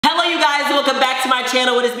welcome back to my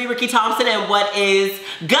channel. It is me, Rickey Thompson, and what is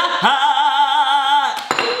good?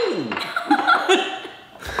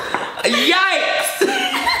 Yikes!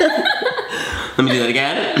 Let me do that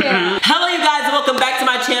again. Yeah. Hello you guys, and welcome back to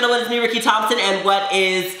my channel. It is me, Rickey Thompson, and what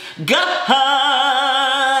is good?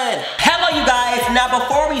 Hello you guys. Now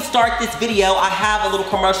before we start this video, I have a little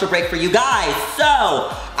commercial break for you guys. So,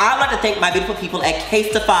 I'd like to thank my beautiful people at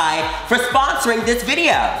Casetify for sponsoring this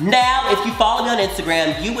video. Now, if you follow me on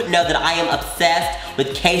Instagram, you would know that I am obsessed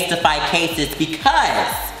with Casetify cases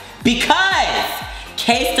because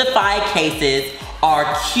Casetify cases are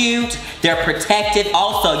cute, they're protective.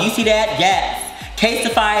 Also, you see that? Yes.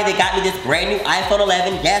 Casetify, they got me this brand new iPhone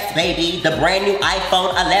 11. Yes, baby, the brand new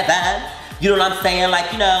iPhone 11. You know what I'm saying?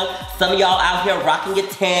 Like, you know, some of y'all out here rocking your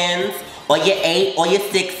 10s or your 8 or your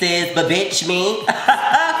 6s, but bitch, me,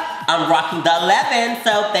 I'm rocking the 11.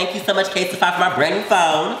 So thank you so much, Casetify, for my brand new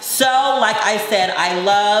phone. So, like I said, I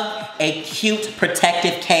love a cute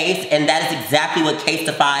protective case, and that is exactly what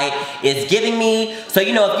Casetify is giving me. So,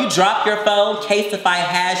 you know, if you drop your phone, Casetify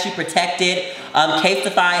has you protected.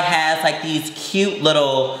 Casetify has like these cute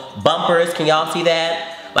little bumpers. Can y'all see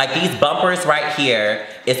that? Like these bumpers right here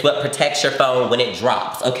is what protects your phone when it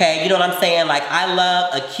drops, okay? You know what I'm saying? Like, I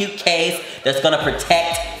love a cute case that's gonna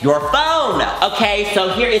protect your phone. Okay, so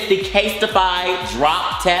here is the Casetify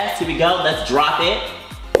drop test. Here we go, let's drop it.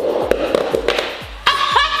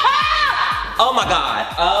 Oh my God,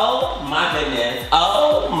 oh my goodness,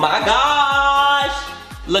 oh my gosh.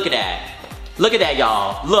 Look at that,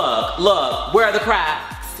 y'all. Look, where are the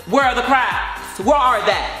cracks? Where are the cracks? Where are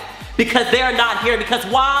they? Because they're not here, because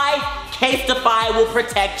why? Casetify will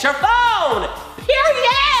protect your phone,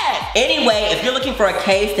 period. Anyway, if you're looking for a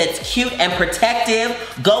case that's cute and protective,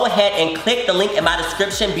 go ahead and click the link in my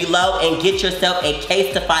description below and get yourself a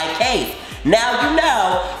Casetify case. Now you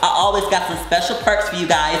know, I always got some special perks for you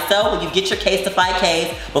guys, so when you get your Casetify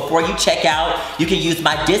case, before you check out, you can use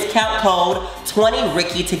my discount code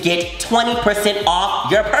 20Rickey to get 20% off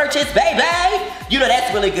your purchase, baby! You know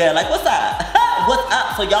that's really good, like what's up? What's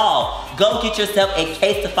up? So y'all, go get yourself a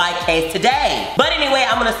Casetify case today. But anyway,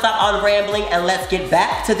 I'm gonna stop on rambling and let's get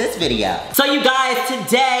back to this video. So you guys,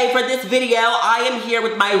 today for this video, I am here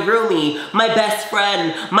with my roomie, my best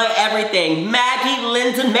friend, my everything, Maggie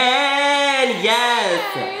Lindemann. Yes.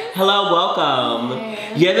 Hi. Hello, welcome.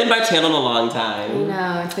 Hi. You haven't been on my channel in a long time.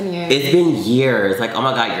 No, it's been years. It's been years. Like, oh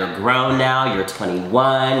my God, you're grown now, you're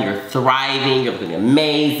 21, you're thriving, you're looking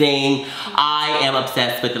amazing. I am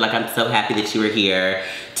obsessed with it. Like, I'm so happy that you were here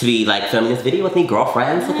to be like filming this video with me,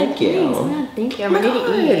 girlfriend, so thank you. Thank you, I'm ready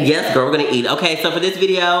to eat. Yes, girl, we're gonna eat. Okay, so for this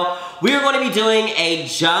video, we're gonna be doing a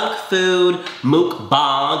junk food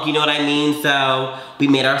mukbang, you know what I mean? So, we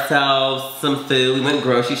made ourselves some food. We went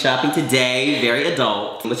grocery shopping today, very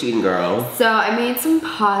adult. What you eating, girl? So, I made some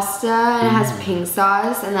pasta, and it has pink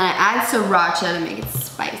sauce, and then I add sriracha to make it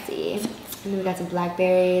spicy. And then we got some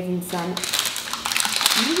blackberries and some,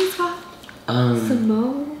 what are these called?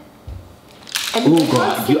 Samoa? Ooh, girl,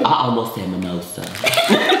 I almost said mimosa. I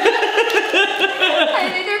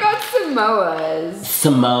think they're called Samoas.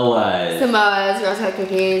 Samoas. Samoas, Girl Scout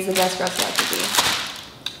cookies, the best Girl Scout cookie.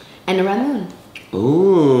 And a red moon.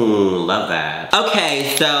 Ooh, love that.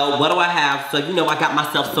 Okay, so what do I have? So, you know, I got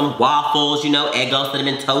myself some waffles, you know, Eggo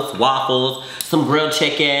cinnamon toast waffles, some grilled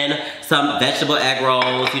chicken, some vegetable egg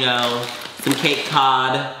rolls, you know, some Cape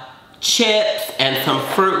Cod chips, and some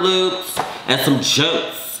Fruit Loops, and some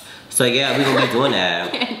jokes. So yeah, we're gonna be doing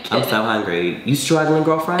that. I'm so hungry. You struggling,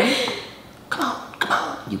 girlfriend? Come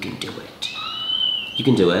on, you can do it. You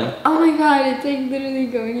can do it. Oh my God, it's like literally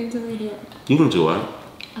going into my hand. You can do it.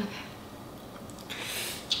 Okay.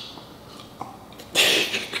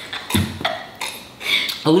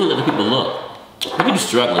 Oh, we don't let the people look. Look at you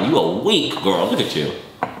struggling. You are weak, girl. Look at you.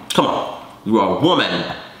 Come on. You are a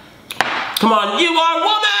woman. Come on, you are a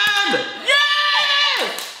woman!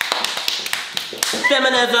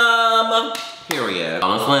 Feminism! Period.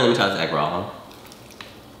 Honestly, let me try this egg roll.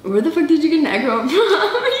 Where the fuck did you get an egg roll from?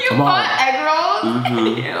 You bought egg rolls?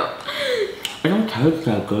 Ew. It don't taste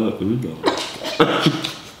that good either.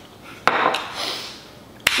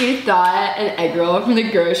 You thought an egg roll from the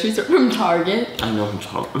grocery store from Target? I know from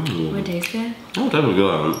Target. Would it taste good? Oh, that was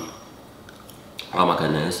good. Oh my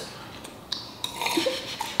goodness.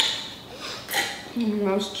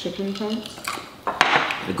 Most chicken chunks.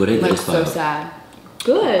 The good egg like so sad.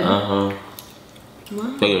 Good. Wow.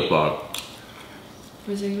 Thank you, Clark.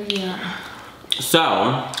 Where's everybody at? So,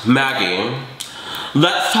 Maggie,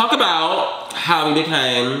 let's talk about how we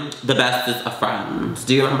became the bestest of friends.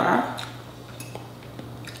 Do you remember?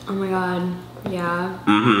 Oh my God, yeah.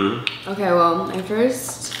 Mm-hmm. Okay, well, I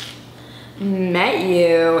first met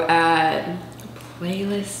you at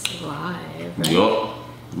life, right? Yup.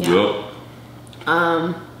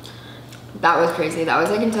 Yeah. That was crazy. That was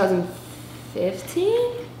like in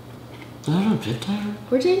 2015? 15?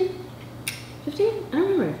 14? 15? I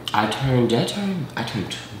don't remember. I turned 19.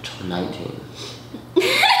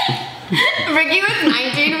 Ricky was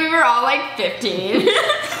 19, we were all like 15.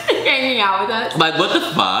 Hanging out with us. Like, what the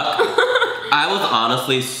fuck? I was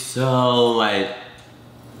honestly so like...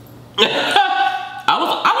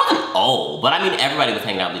 I wasn't old, but I mean everybody was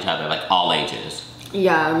hanging out with each other, like all ages.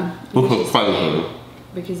 Yeah. Crazy.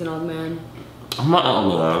 Ricky's an old man. I'm not an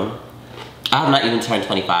old man. I have not even turned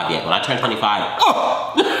 25 yet. When I turn 25,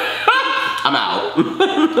 oh! I'm out.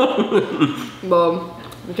 Well,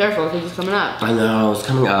 be careful because it's coming up. I know, it's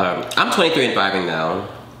coming up. I'm 23 and thriving now.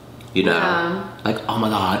 You know? Yeah. Like, oh my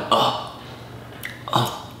God,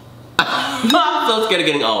 I'm so scared of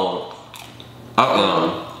getting old.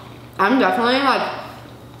 I'm definitely like,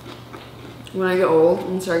 when I get old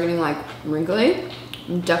and start getting like wrinkly,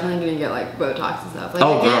 I'm definitely gonna get like Botox and stuff. Like,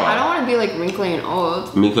 Oh, girl. I don't want to be like wrinkly and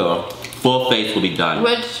old. Me too. Full face will be done.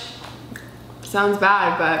 Which sounds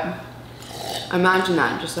bad, but imagine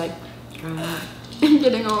that, just like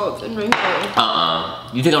getting old and wrinkly.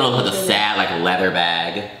 You think I'm gonna look like a sad like leather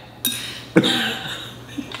bag?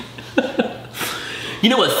 You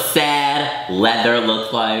know what sad leather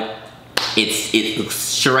looks like? It looks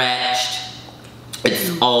stretched.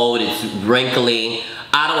 It's old. It's wrinkly.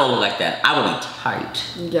 I don't want to look like that. I want to be tight.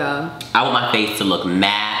 Yeah. I want my face to look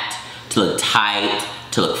matte, to look tight,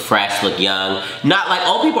 to look fresh, look young. Not like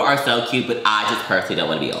old people are so cute, but I just personally don't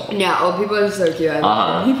want to be old. Yeah, old people are so cute. I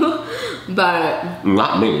love old people, but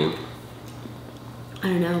not me. I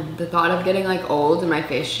don't know. The thought of getting like old and my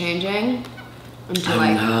face changing into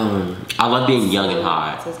like. I know. I love being young and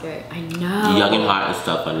hot. So scary. I know. Young and hot is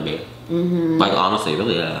so fun to me. Like honestly,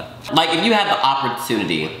 really, yeah. Like if you had the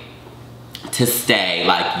opportunity to stay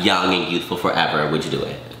like young and youthful forever, would you do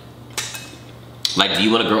it? Like, do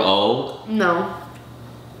you want to grow old? No.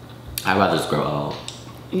 I'd rather just grow old.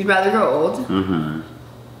 You'd rather grow old?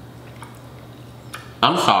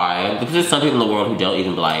 I'm sorry, because there's some people in the world who don't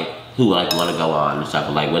even like, who like want to go on and stuff.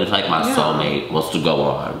 But like, what if like my soulmate wants to go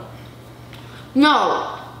on?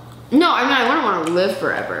 No. No, I mean, I wouldn't want to live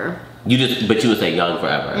forever. But you would say young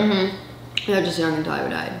forever. Yeah, just young until I would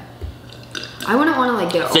die. I wouldn't want to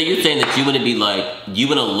like get old. So you're saying that you wouldn't be like, you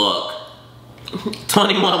wouldn't look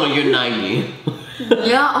 21 when you're 90?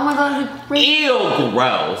 Yeah, oh my God, that'd be crazy. Ew,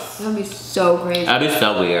 gross. That'd be so crazy. That'd be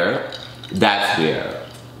so weird. That's weird.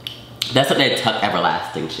 That's like that Tuck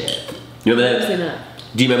Everlasting shit. You remember that? I've seen that.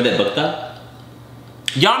 Do you remember that book though?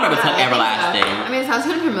 Y'all remember Tuck Everlasting? So. I mean, it sounds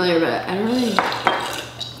kind of familiar, but I don't really.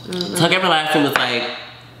 Tuck Everlasting was like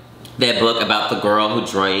that book about the girl who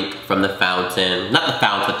drank from the fountain. Not the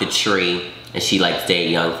fountain, but the tree. And she like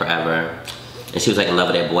stayed young forever. And she was like in love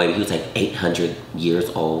with that boy, but he was like 800 years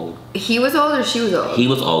old. He was old or she was old? He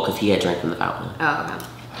was old because he had drank from the fountain. Oh, okay.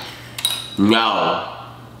 No.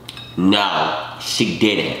 No. She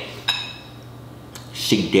didn't.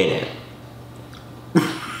 She didn't.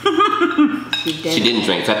 She didn't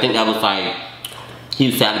drink. So I think that was like, he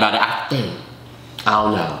was sad about it. I think. I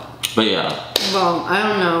don't know. But yeah. Well, I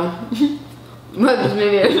don't know. But just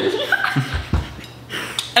maybe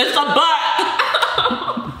It's a butt!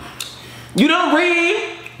 You don't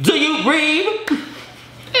read? Do you read?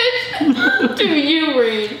 Do you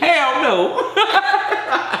read? Hell no.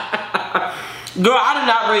 Girl, I did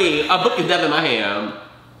not read. A book is never in my hand.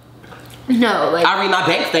 No, like. I read my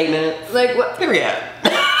bank statement. Like what? Period.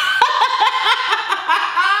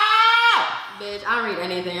 Bitch, I don't read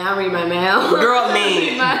anything. I read my mail. Girl,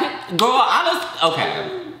 me. Girl, I just, okay.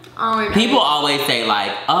 People always say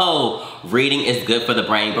like, oh, reading is good for the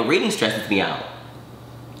brain, but reading stresses me out.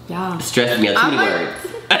 Yeah. It stresses me out. Too many words.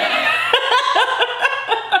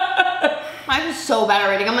 I'm so bad at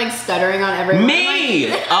reading. I'm like stuttering on every word.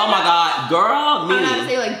 Me! Oh my God, girl, me. I don't know how to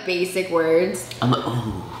say like basic words. I'm like,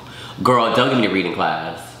 ooh. Girl, don't give me a reading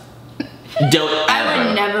class. Don't ever. I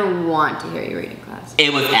would never want to hear you reading class.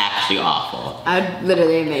 It was actually awful. I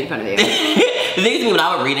literally made fun of you. The thing is, when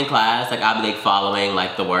I would read in class, like I'd be like following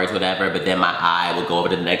like the words, whatever, but then my eye would go over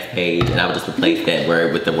to the next page and I would just replace that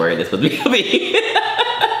word with the word that's supposed to be.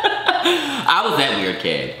 I was that weird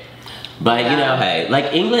kid. But you know, hey,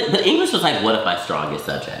 like the English was like one of my strongest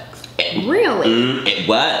subjects. Really? It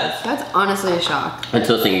was. That's honestly a shock.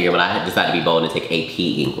 Until senior year when I decided to be bold and take AP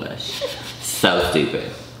English. So stupid.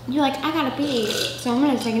 You're like, I got a B, so I'm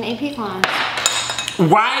gonna take an AP class.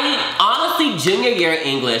 Right? Honestly, junior year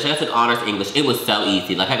English, I took honors English. It was so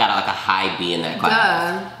easy. Like I got like a high B in that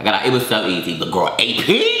class. It was so easy. But girl, AP?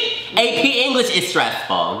 AP English is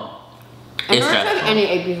stressful. I never took any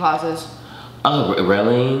AP classes. Oh,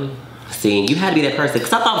 really? See, you had to be that person,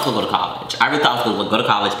 because I thought I was gonna go to college. I really thought I was gonna go to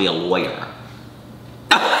college, be a lawyer.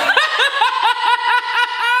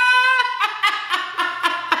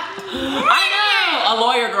 I know, a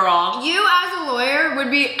lawyer, girl. You as a lawyer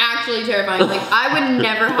would be actually terrifying. Like, I would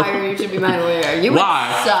never hire you to be my lawyer. You would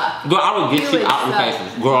suck. Girl, I would get you out in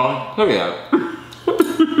cases. Girl, hurry up.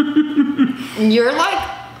 You're like...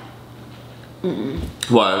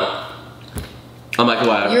 What? I'm like,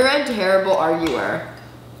 what? You're a terrible arguer.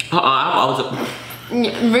 I've always...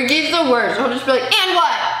 Ricky's the worst. He'll just be like, and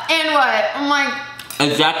what? And what? I'm like...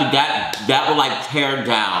 Exactly, that will like tear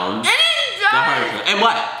down. And it does! And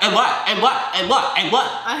what? And what? And what? And what? And what?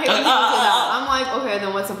 I hate when people do that. I'm like, okay,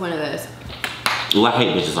 then what's the point of this? Well, I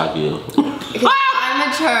hate bitches like you. Because I'm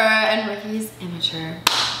mature and Ricky's immature.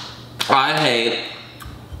 I hate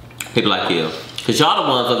people like you. Because y'all the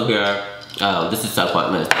ones over here. Oh, this is so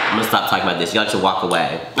pointless. I'm gonna stop talking about this. Y'all should walk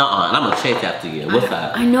away. And I'm gonna chase after you. What's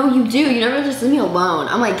that? I know you do. You never just leave me alone.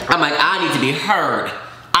 I'm like, I need to be heard.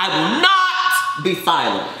 I will not be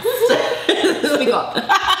silent. Speak up.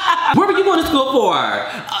 Where were you going to school for?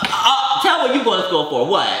 Tell what you going to school for.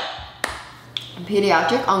 What?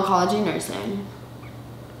 Pediatric oncology nursing.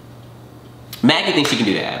 Maggie thinks she can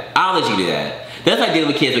do that. I don't think she can do that. That's like dealing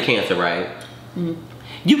with kids with cancer, right? Mm-hmm.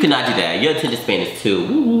 You cannot do that. Your attention span is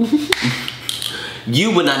too.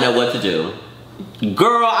 You would not know what to do.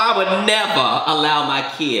 Girl, I would never allow my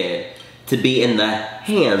kid to be in the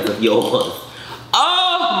hands of yours.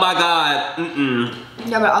 Oh my God.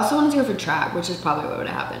 Yeah, but I also wanted to go for track, which is probably what would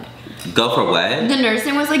have happened. Go for what? The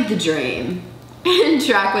nursing was like the dream. And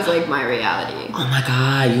track was like my reality. Oh my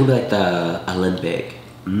God, you could be like the Olympic.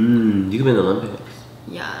 You could be in the Olympics.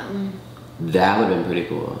 Yeah. That would have been pretty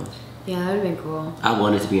cool. Yeah, that would have been cool. I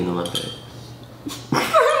wanted to be in the Olympics. For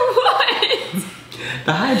what?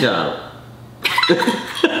 The high jump.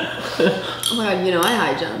 Oh my God, you know I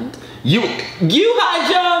high jumped. You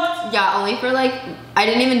high jumped? Yeah, only for like, I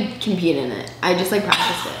didn't even compete in it. I just like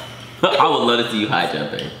practiced it. I would love to see you high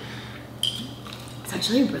jumping. It's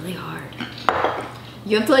actually really hard.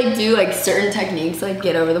 You have to like do like certain techniques to like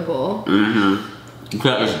get over the pole. You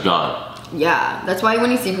can't just jump. Yeah, that's why when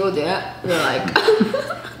you see people do it, they're like,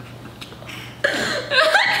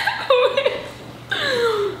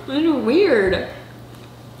 kind of weird.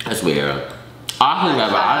 That's weird. I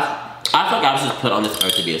feel like I was just put on this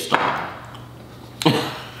earth to be a star.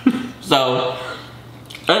 So,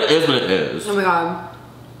 it is what it is. Oh my God.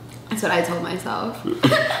 That's what I told myself. I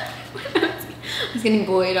was getting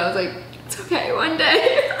bullied. I was like, it's okay, one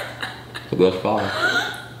day. It's a good star.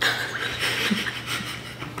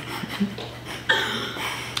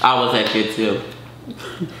 I was that kid too.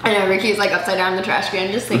 I know, Ricky's like upside down in the trash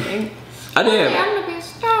can just thinking, I did. I'm gonna be a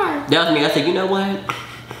star. That was me. I said, you know what?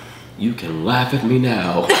 You can laugh at me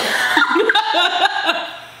now.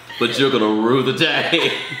 But you're gonna rue the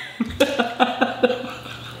day.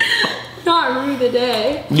 Not rue the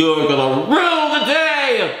day. You're gonna rue the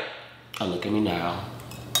day. Oh, look at me now.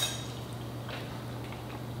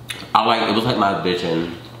 It was like my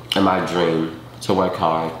vision and my dream to work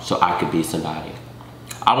hard so I could be somebody.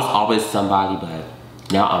 I was always somebody, but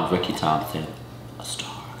now I'm Rickey Thompson, a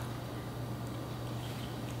star.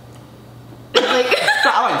 Like,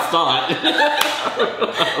 I like star.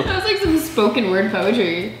 that was like some spoken word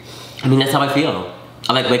poetry. I mean, that's how I feel.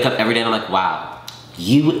 I like wake up every day and I'm like, wow,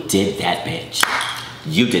 you did that, bitch.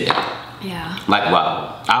 You did that. Yeah. Like,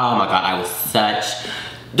 wow. Oh my God, I was such,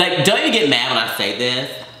 like, don't you get mad when I say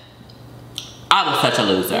this? I was such a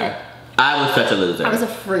loser. I was such a loser. I was a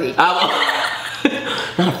freak.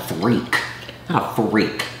 Not a freak. Not a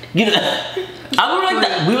freak. You know,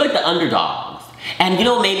 we were like the underdogs. And you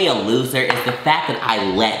know what made me a loser is the fact that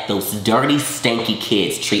I let those dirty, stanky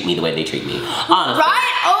kids treat me the way they treat me. Honestly.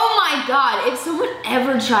 Right? Oh my God. If someone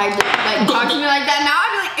ever tried to like talk to me like that, now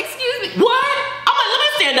I'd be like, excuse me. What? I'm like, let me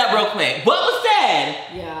stand up real quick. What was said?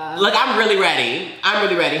 Yeah. Like, I'm really ready. I'm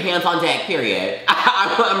really ready. Hands on deck, period.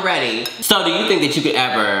 I'm ready. So do you think that you could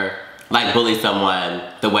ever like bully someone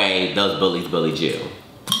the way those bullies bullied you?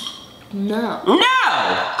 No. No!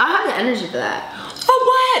 I have the energy for that. For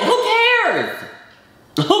what? Who cares?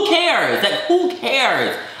 Who cares? Like, who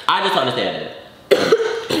cares? I just don't understand it.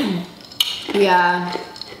 Yeah.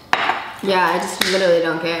 Yeah, I just literally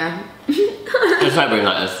don't care. It's like we're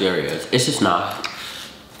not as serious. It's just not.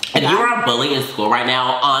 If you are a bully in school right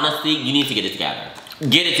now, honestly, you need to get it together.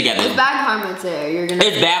 Get it together. It's bad karma too.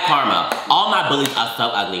 It's bad karma. All my bullies are so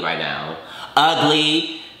ugly right now.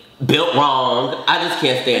 Ugly, built wrong. I just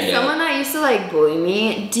can't stand it. Someone that used to like bully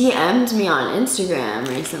me DM'd me on Instagram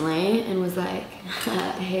recently and was like,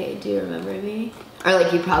 hey, do you remember me? Or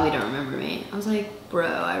like, you probably don't remember me. I was like, bro,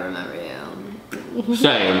 I remember you.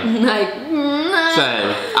 Same. Like,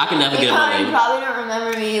 Same. I can never get a bully. You probably don't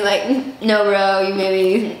remember me. Like, no, bro, you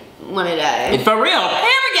maybe want to die. For real.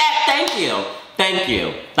 Thank you. Thank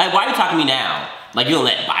you. Like, why are you talking to me now? Like, you don't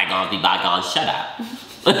let bygones be bygones. Shut up.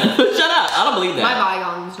 Shut up. I don't believe that. My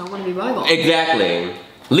bygones don't want to be bygones. Exactly.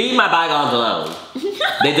 Leave my bygones alone.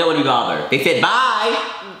 They don't want to be bothered. They said bye.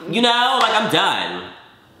 You know, like, I'm done.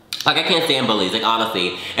 Like, I can't stand bullies. Like,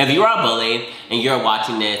 honestly, if you're a bully and you're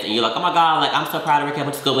watching this and you're like, oh my God, like, I'm so proud of Rickey, I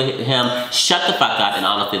went to school with him, shut the fuck up and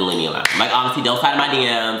honestly leave me alone. Like, honestly, don't slide in my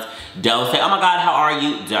DMs. Don't say, oh my God, how are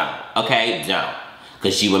you? Don't. Okay? Don't.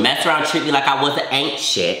 Because you would mess around and treat me like I wasn't ain't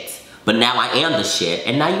shit, but now I am the shit,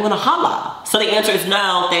 and now you want to holla. So the answer is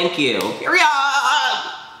no, thank you. Hurry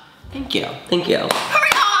up. Thank you. Thank you. Hurry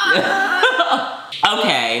up.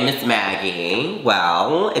 Okay, Miss Maggie.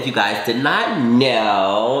 Well, if you guys did not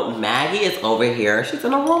know, Maggie is over here. She's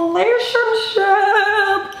in a relationship.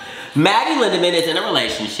 Maggie Lindemann is in a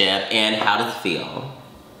relationship, and how does it feel?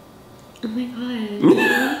 Oh my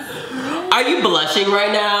God. Are you blushing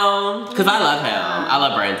right now? Because I love him. I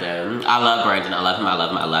love Brandon. I love Brandon. I love him. I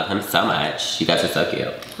love him. I love him so much. You guys are so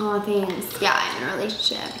cute. Oh, thanks. Yeah, I'm in a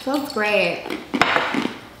relationship. It feels great.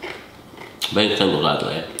 Being single is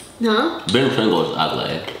ugly. Huh? Being single is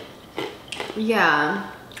ugly.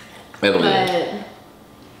 Yeah. But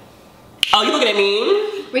oh, you looking at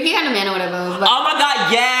me? Rickey kind of man or whatever. But oh my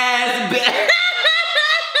God, yes!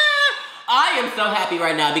 I am so happy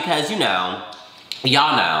right now because, you know,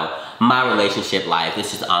 y'all know, my relationship life is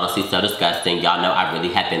just honestly so disgusting. Y'all know I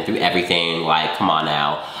really have been through everything. Like, come on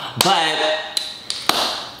now. But,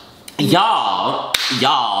 y'all,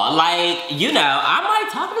 like, you know, I'm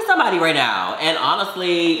like talking to somebody right now. And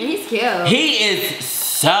honestly, and he's cute. He is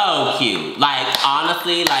so cute. Like,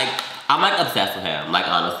 honestly, like, I'm like obsessed with him. Like,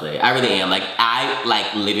 honestly, I really am. Like, I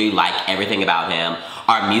like literally like everything about him.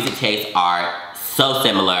 Our music tastes are so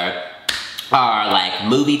similar. Our like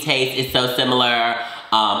movie taste is so similar.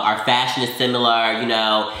 Our fashion is similar, you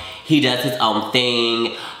know. He does his own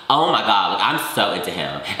thing. Oh my God, like I'm so into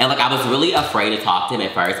him. And like I was really afraid to talk to him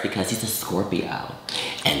at first because he's a Scorpio.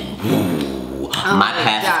 And woo, my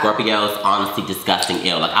past Scorpios, honestly disgusting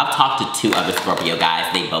ill. Like I've talked to 2 other Scorpio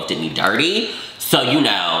guys, they both did me dirty. So you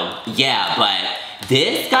know, yeah, but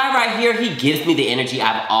this guy right here, he gives me the energy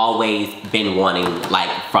I've always been wanting,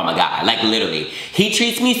 like, from a guy. Like, literally. He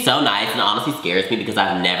treats me so nice and honestly scares me because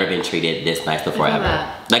I've never been treated this nice before, ever.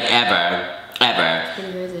 Like, ever. Ever.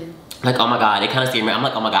 It's crazy. Like, oh my God, it kind of scared me. I'm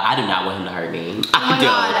like, oh my God, I do not want him to hurt me. Oh my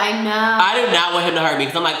God, I know. I do not want him to hurt me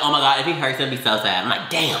because I'm like, oh my God, if he hurts, it'll be so sad. I'm like,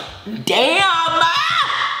 damn. Damn!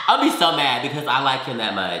 I'll be so mad because I like him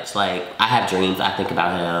that much. Like, I have dreams. I think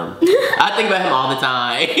about him. I think about him all the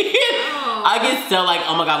time. I get so like,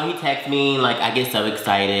 oh my God, when he texts me, like I get so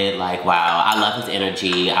excited. Like, wow, I love his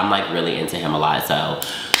energy. I'm like really into him a lot, so.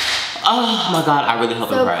 Oh my God, I really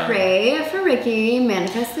hope and pray. So pray for Rickey,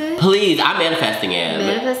 manifest it. Please, I'm manifesting it.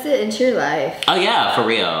 Manifest it into your life. Oh yeah, for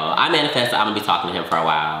real. I manifest I'm gonna be talking to him for a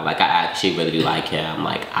while. Like I actually really do like him.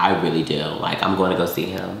 Like I really do. Like I'm going to go see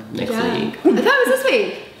him next week. I thought it was this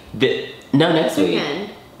week. No, next week. Weekend.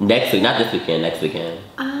 Next week, not this weekend, next weekend.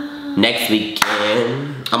 Next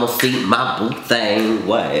weekend, I'm gonna see my boo thing.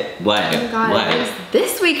 What? Oh my God, what? it's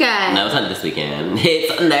this weekend. No, it's not this weekend.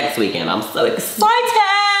 It's next weekend. I'm so excited.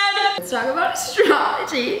 Let's talk about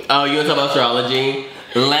astrology. Oh, you wanna talk about astrology?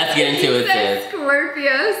 Let's get into it, sis.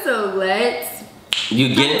 Scorpio, so let's.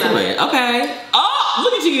 You get into it. Okay. Oh,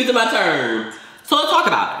 look at you using my term. So let's talk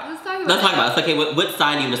about it. Let's talk about it. Okay, what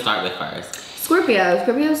sign do you want to start with first? Scorpio.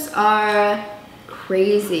 Scorpios are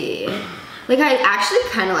crazy. Like, I actually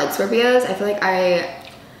kind of like Scorpios. I feel like I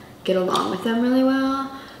get along with them really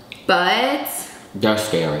well. But they're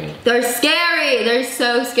scary. They're scary. They're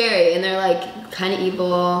so scary. And they're like kind of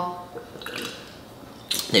evil.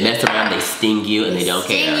 They mess around, they sting you, and they don't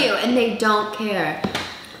care. They sting you, and they don't care.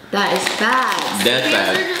 That is bad. That's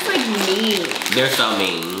bad. They're just like mean. They're so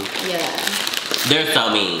mean. Yeah. They're so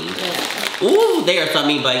mean. Yeah. Ooh, they are so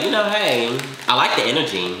mean, but you know, hey, I like the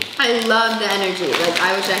energy. I love the energy. Like,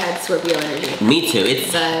 I wish I had Scorpio energy. Me too.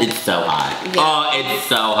 It's so hot. Yeah. Oh, it's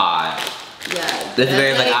so hot. Yeah. This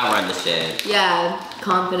very like I run the shit. Yeah,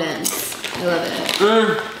 confidence. I love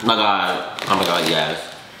it. My God. Oh my God,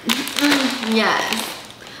 yes. Yes.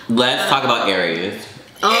 Let's talk about Aries.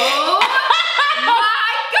 Oh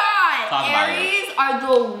my God! Aries are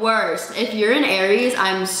the worst. If you're an Aries,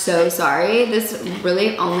 I'm so sorry. This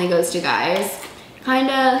really only goes to guys.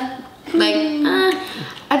 Kinda like,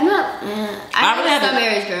 I've met some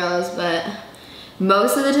Aries girls, but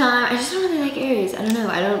most of the time, I just don't really like Aries. I don't know.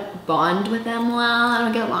 I don't bond with them well. I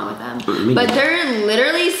don't get along with them. But they're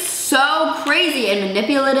literally so crazy and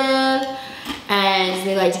manipulative. and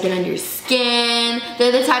they like to get under your skin.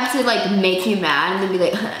 They're the type to like make you mad and then be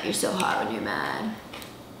like, you're so hot when you're mad.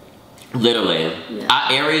 Literally.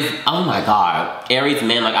 Yeah. Aries, oh my God. Aries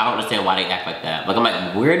men, like I don't understand why they act like that. Like I'm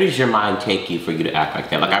like, where does your mind take you for you to act like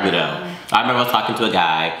that? Like I really don't. I remember I was talking to a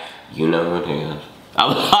guy, you know who it is. I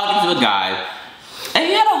was talking to a guy and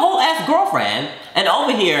he had a whole ass girlfriend and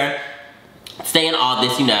over here saying all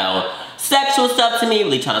this, you know, sexual stuff to me,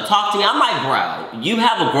 really trying to talk to me. I'm like, bro, you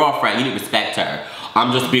have a girlfriend, you need to respect her.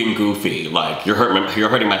 I'm just being goofy. Like, you're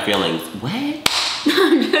hurting my feelings. What?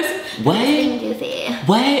 What? Being goofy.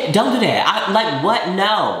 What? Don't do that. Like, what?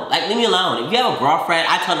 No. Like, leave me alone. If you have a girlfriend,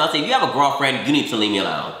 I tell them, I say, if you have a girlfriend, you need to leave me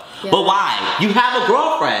alone. Yeah. But why? You have a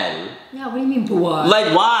girlfriend. Yeah, what do you mean, why?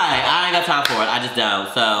 Like, why? I ain't got time for it. I just don't.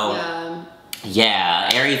 So,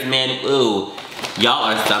 yeah. Aries men, ooh. Y'all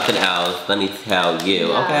are something else, let me tell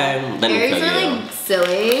you, okay? Let me Aries tell are you. like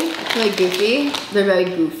silly, like goofy. They're very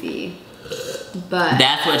goofy. But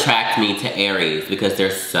that's what attracts me to Aries because they're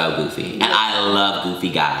so goofy. And I love goofy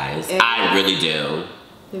guys. Aries, I really do.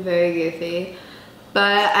 They're very goofy.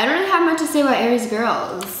 But I don't really have much to say about Aries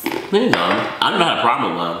girls. There you go. I don't have a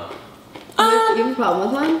problem with one. You have a problem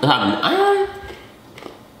with one? I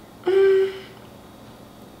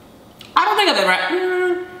don't think I've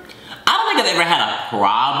ever had a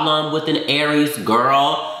problem with an Aries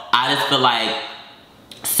girl. I just feel like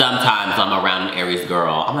sometimes I'm around an Aries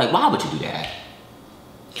girl, I'm like, why would you do that?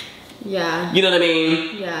 Yeah. You know what I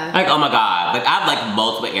mean? Yeah. Like, oh my God. Like, I have like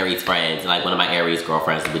multiple Aries friends. And like one of my Aries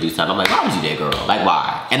girlfriends would do something. I'm like, why would you do that, girl? Like,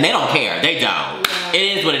 why? And they don't care. They don't. Yeah.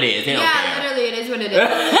 It is what it is. They don't care. Yeah, literally, it is what it is. It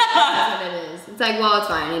is what it is. It's like, well, it's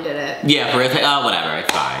fine. He did it. Yeah, for it's like, oh, whatever.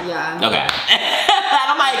 It's fine. Yeah. Okay. And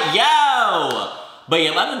I'm like, yo. But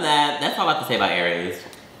yeah, other than that, that's all I have to say about Aries.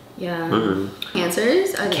 Yeah.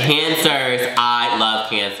 Cancers? Cancers, I love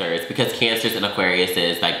Cancers because Cancers and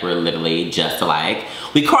Aquariuses, like, we're literally just alike.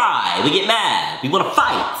 We cry, we get mad, we want to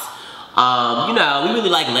fight. You know, we really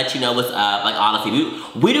like let you know what's up. Like, honestly,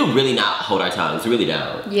 we do really not hold our tongues. We really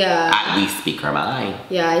don't. Yeah. We speak our mind.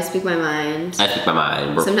 Yeah, I speak my mind. I speak my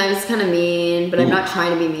mind. Sometimes it's kind of mean, but I'm not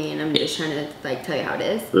trying to be mean. I'm just trying to like tell you how it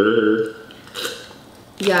is.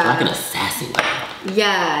 Yeah. Like an assassin.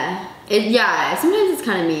 Yeah. Yeah, sometimes it's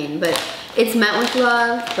kind of mean, but it's meant with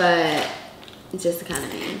love, but it's just kind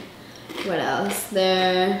of mean. What else?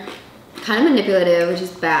 They're kind of manipulative, which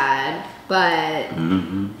is bad, but...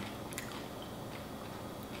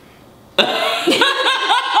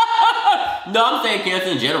 No, I'm saying Cancer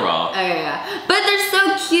in general. Okay, yeah. But they're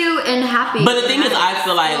so cute and happy. But the thing is, I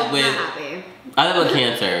feel like with... happy. I think with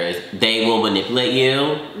Cancers, they will manipulate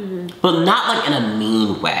you, but not like in a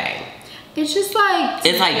mean way. It's just like...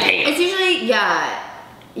 It's like, damn. It's usually,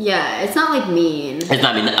 yeah, it's not like mean. It's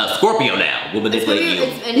not mean. Scorpio now will manipulate you.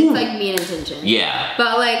 And it's like mean intention. Yeah.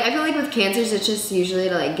 But like, I feel like with Cancers, it's just usually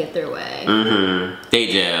to like get their way. They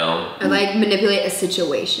do. Or like manipulate a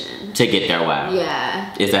situation. To get their way.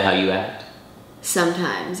 Yeah. Is that how you act?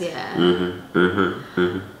 Sometimes, yeah.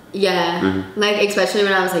 Yeah. Like, especially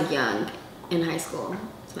when I was like young in high school.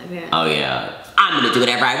 It's my parents. Oh yeah. I'm gonna do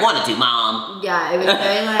whatever I want to do, Mom. Yeah, it was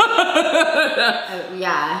very like,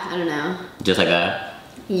 yeah, I don't know. Just like that?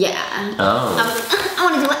 Yeah. Oh. I was like, I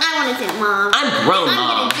want to do what I want to do, Mom. I'm grown, Mom.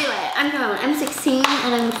 I'm gonna do it. I'm grown. I'm 16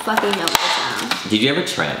 and I'm fucking helpless now. Did you ever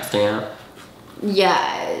tramp stamp?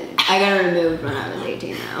 Yeah, I got removed when I was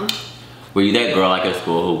 18 though. Were you that girl like at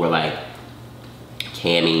school who were like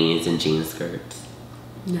camis and jean skirts?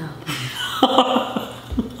 No.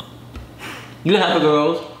 You didn't have the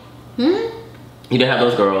girls? You didn't have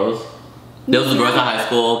those girls? Those were girls in high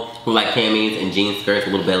school who like camis and jean skirts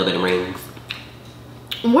with little belly button rings.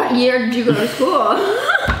 What year did you go to school?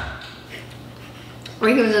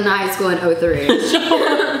 Rickey was in high school in 03.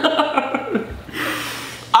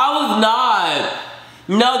 I was not.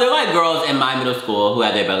 No, there were like girls in my middle school who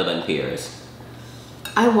had their belly button pierced.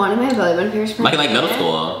 I wanted my belly button pierced for like middle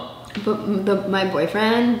school. But my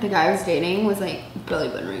boyfriend, the guy I was dating, was like, belly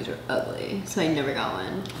button rings are ugly, so I never got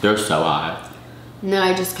one. They're so odd. And then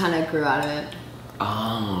I just kind of grew out of it.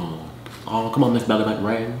 Oh, come on, Miss Belly Button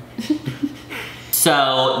Ring.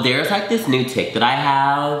 So there's like this new tick that I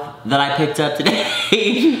have that I picked up today.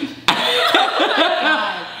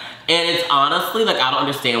 And it's honestly like, I don't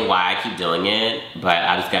understand why I keep doing it, but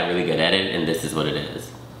I just got really good at it, and this is what it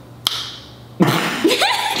is.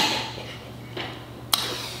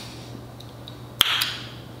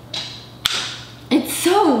 It's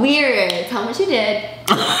so weird. Tell me what you did.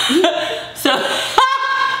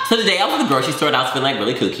 So today I was at the grocery store and I was feeling like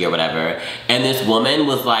really kooky or whatever, and this woman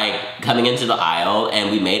was like coming into the aisle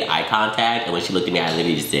and we made eye contact, and when she looked at me, I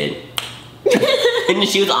literally just did. And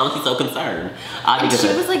she was honestly so concerned. And she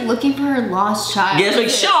was like looking for her lost child. Yeah, it's like,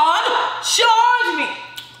 Sean!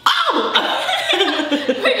 Oh!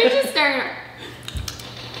 Rickey just staring at her.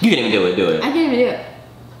 You can't even do it, I can't even do it.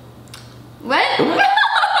 What? I don't know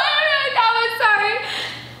that one, sorry.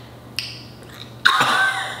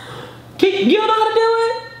 You don't know how to do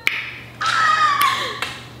it?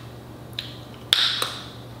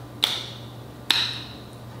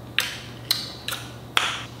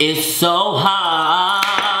 It's so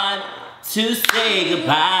hard to say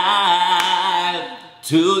goodbye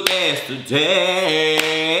to yesterday.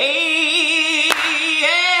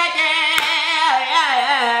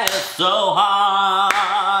 It's so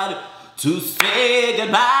hard to say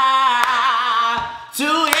goodbye to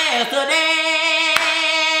yesterday.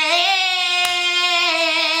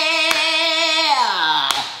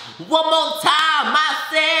 One more time, I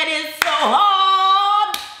said it's so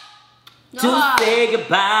hard to say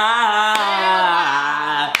goodbye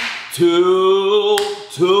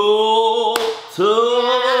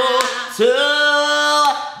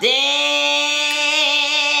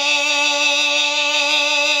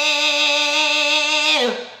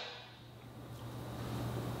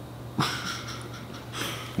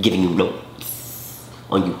giving you notes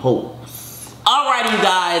on you hoes. Alrighty, you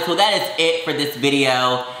guys, well that is it for this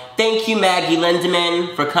video. Thank you, Maggie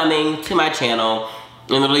Lindemann, for coming to my channel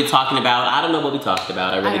and literally talking about, I don't know what we talked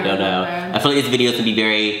about, I really don't know. I feel like this video is gonna be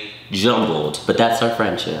very jumbled, but that's our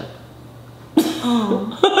friendship.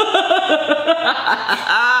 Oh.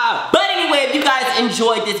 But anyway, if you guys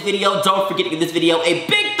enjoyed this video, don't forget to give this video a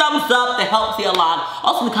big thumbs up to help me a lot.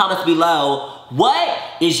 Also in the comments below, what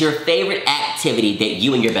is your favorite activity that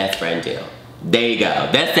you and your best friend do? There you go.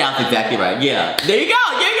 That sounds exactly right. Yeah. There you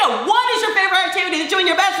go. There you go. What is your favorite activity that you and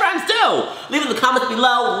your best friends do? Leave it in the comments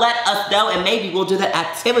below. Let us know and maybe we'll do that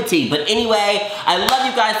activity. But anyway, I love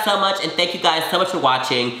you guys so much and thank you guys so much for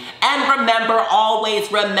watching. And remember,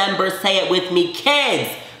 always remember, say it with me,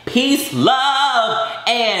 kids. Peace, love,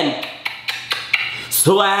 and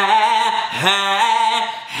swag.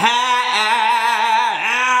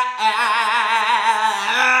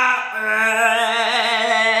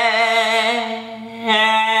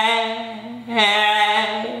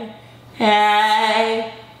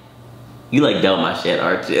 You like dumb my shit,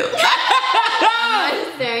 aren't you?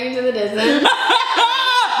 I'm staring into the distance.